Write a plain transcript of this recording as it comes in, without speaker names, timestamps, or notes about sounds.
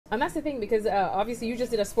And that's the thing, because obviously you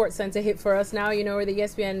just did a Sports Centre hit for us. Now, you know, the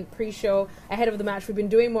ESPN pre-show ahead of the match. We've been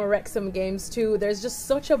doing more Wrexham games too. There's just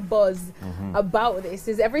such a buzz about this.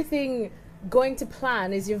 Is everything going to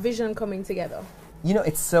plan? Is your vision coming together? You know,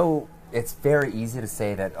 it's very easy to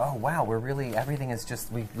say that, oh, wow, everything is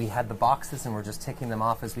just, we had the boxes and we're just ticking them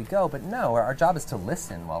off as we go. But no, our job is to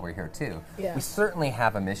listen while we're here too. Yeah. We certainly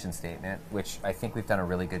have a mission statement, which I think we've done a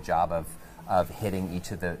really good job of hitting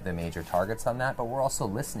each of the major targets on that, but we're also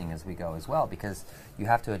listening as we go as well, because you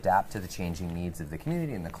have to adapt to the changing needs of the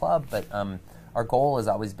community and the club. But our goal has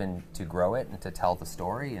always been to grow it and to tell the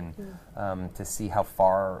story and to see how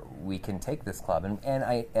far we can take this club. And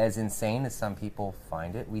I, as insane as some people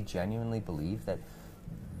find it, we genuinely believe that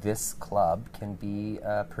this club can be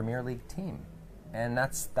a Premier League team. And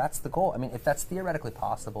that's the goal. I mean, if that's theoretically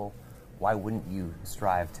possible, why wouldn't you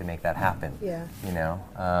strive to make that happen? Yeah. You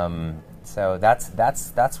know, so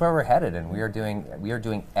that's where we're headed, and we are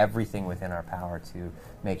doing everything within our power to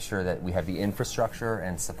make sure that we have the infrastructure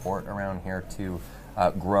and support around here to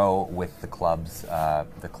grow with the club's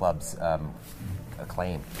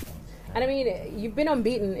acclaim. And I mean, you've been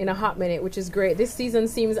unbeaten in a hot minute, which is great. This season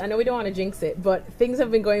seems, I know we don't want to jinx it, but things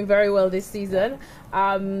have been going very well this season.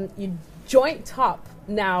 You joint top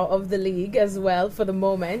now of the league as well for the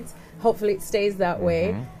moment. Hopefully it stays that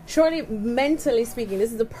way. Surely, mentally speaking,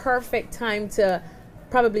 this is the perfect time to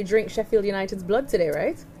probably drink Sheffield United's blood today,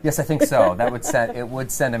 right? Yes, I think so. That would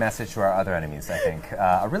send a message to our other enemies, I think.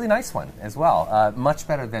 A really nice one as well. Much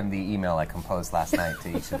better than the email I composed last night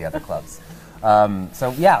to each of the other clubs.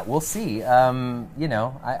 So yeah, we'll see. You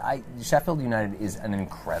know, Sheffield United is an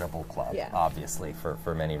incredible club, obviously,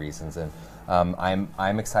 for many reasons, and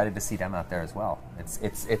I'm excited to see them out there as well.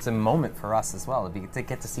 It's a moment for us as well to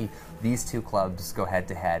get to see these two clubs go head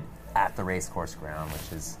to head at the racecourse ground,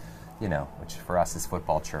 which for us is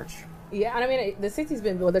football church. Yeah, and I mean,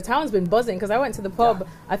 the town's been buzzing, because I went to the pub,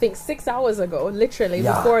 I think 6 hours ago, literally,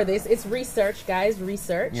 before this. It's research, guys,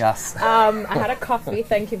 research. Yes. I had a coffee,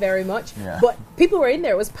 thank you very much. Yeah. But people were in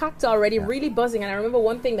there, it was packed already, really buzzing. And I remember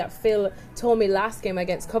one thing that Phil told me last game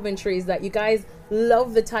against Coventry is that you guys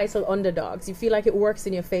love the title underdogs. You feel like it works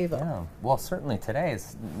in your favor. Yeah. Well, certainly today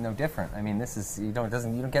is no different. I mean, this is, you don't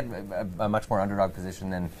get a much more underdog position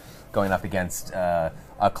than going up against a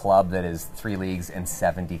club that is 3 leagues and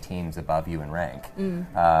 70 teams above you in rank,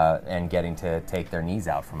 and getting to take their knees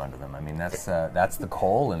out from under them. I mean, that's the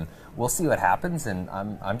goal, and we'll see what happens. And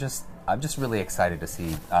I'm just really excited to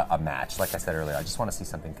see a match. Like I said earlier, I just want to see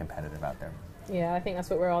something competitive out there. Yeah, I think that's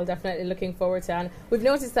what we're all definitely looking forward to. And we've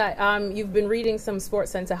noticed that you've been reading some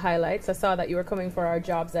Sports Centre highlights. I saw that you were coming for our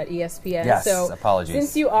jobs at ESPN. Yes, so apologies.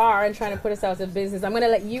 Since you are and trying to put us out of business, I'm going to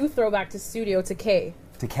let you throw back to studio to Kay.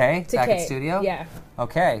 To Kay? Back in studio? Yeah.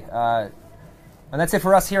 Okay. And that's it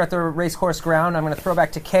for us here at the Racecourse Ground. I'm going to throw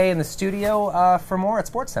back to Kay in the studio for more at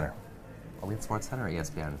Sports Centre. Are we at Sports Centre or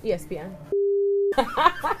ESPN? ESPN. All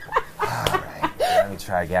right. Let me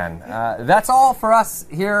try again. That's all for us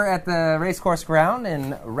here at the Racecourse Ground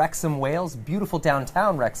in Wrexham, Wales. Beautiful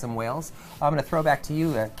downtown Wrexham, Wales. I'm going to throw back to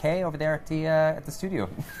you, Kay, over there at the studio.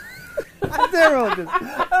 I don't know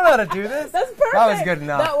how to do this. That's perfect. That was good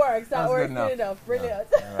enough. That works. That works good enough. Brilliant.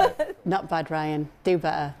 All right. Not bad, Ryan. Do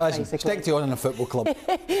better, basically. Stick to on in a football club.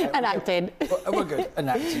 And acting. We're good. And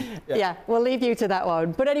acting. Yeah, we'll leave you to that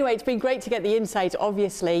one. But anyway, it's been great to get the insight,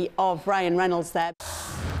 obviously, of Ryan Reynolds there.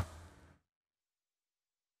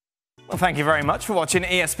 Well, thank you very much for watching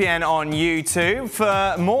ESPN on YouTube.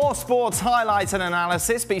 For more sports highlights and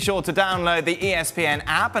analysis, be sure to download the ESPN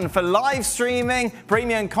app. And for live streaming,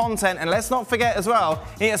 premium content, and let's not forget as well,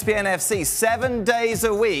 ESPN FC 7 days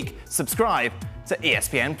a week. Subscribe to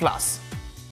ESPN Plus.